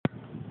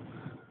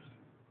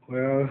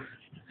Well,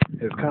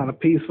 it's kind of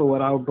peaceful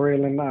without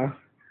Braylon now.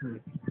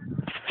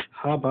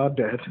 How about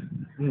that?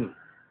 Hmm.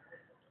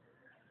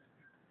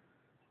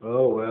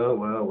 Oh,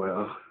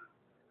 well.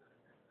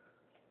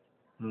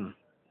 Hmm.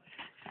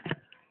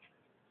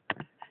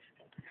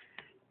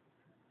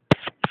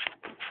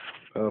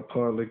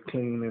 Partly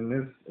clean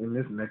in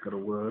this neck of the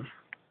woods.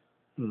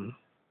 Hmm.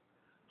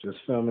 Just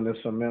filming this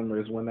for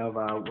memories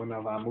whenever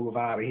I move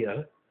out of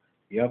here.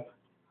 Yep.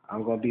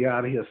 I'm gonna be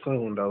out of here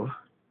soon though.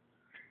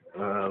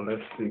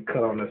 Let's see,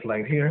 cut on this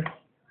light here.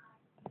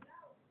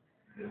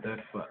 Is that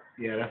for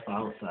yeah, that's for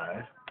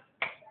outside.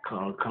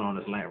 Cut on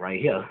this light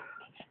right here.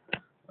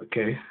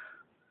 Okay.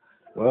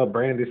 Well,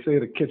 Brandy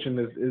said the kitchen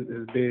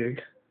is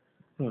big.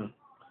 Hmm.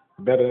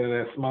 Better than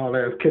that small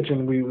ass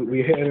kitchen we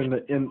had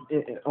in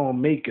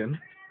on Macon.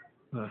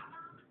 Huh.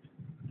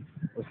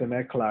 What's in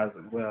that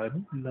closet? Well,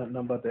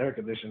 nothing but the air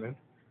conditioning.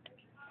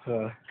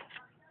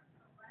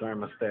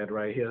 Thermostat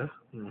right here.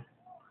 Hmm.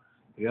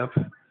 Yep.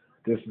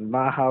 This is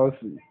my house.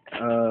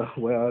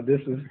 Well,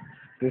 this is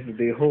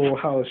the whole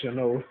house. You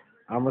know,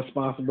 I'm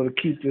responsible to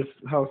keep this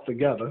house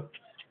together.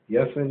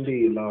 Yes,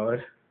 indeed,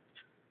 Lord.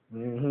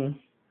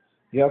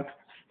 Yep.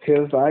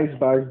 Here's the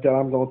icebox that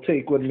I'm gonna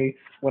take with me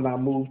when I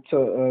move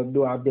to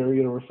do I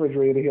bury the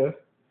refrigerator here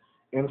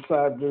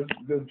inside this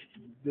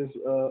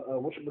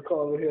what you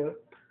call it here.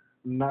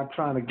 I'm not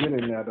trying to get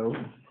in there though.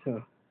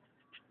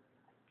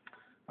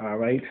 All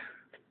right.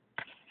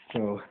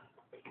 So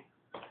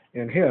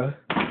in here,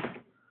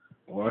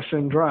 wash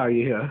and dry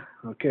here.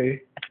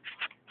 Okay.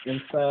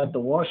 Inside the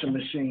washing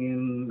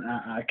machine,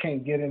 I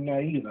can't get in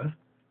there either.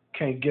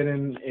 Can't get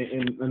in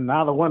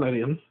neither one of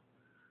them.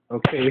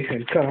 Okay,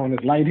 and cut on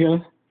this light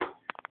here.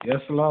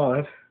 Yes,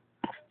 Lord.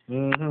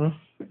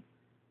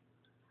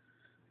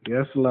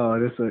 Yes,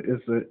 Lord.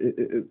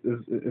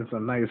 It's a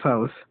nice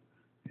house,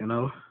 you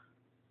know.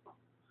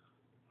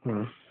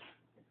 Hmm.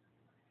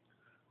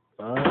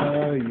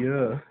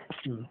 Yeah.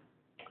 Hmm.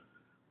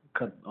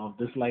 Cut off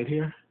this light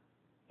here.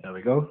 There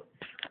we go.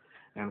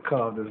 And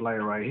cut off this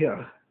light right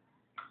here.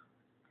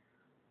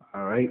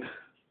 All right.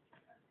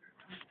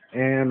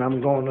 And I'm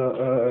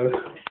gonna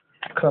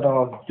cut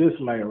off this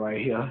light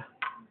right here.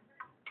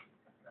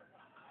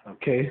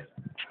 Okay.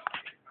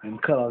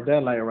 And cut off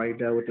that light right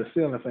there with the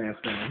ceiling fan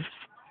spinning.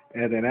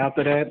 And then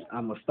after that,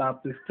 I'm gonna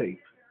stop this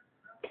tape.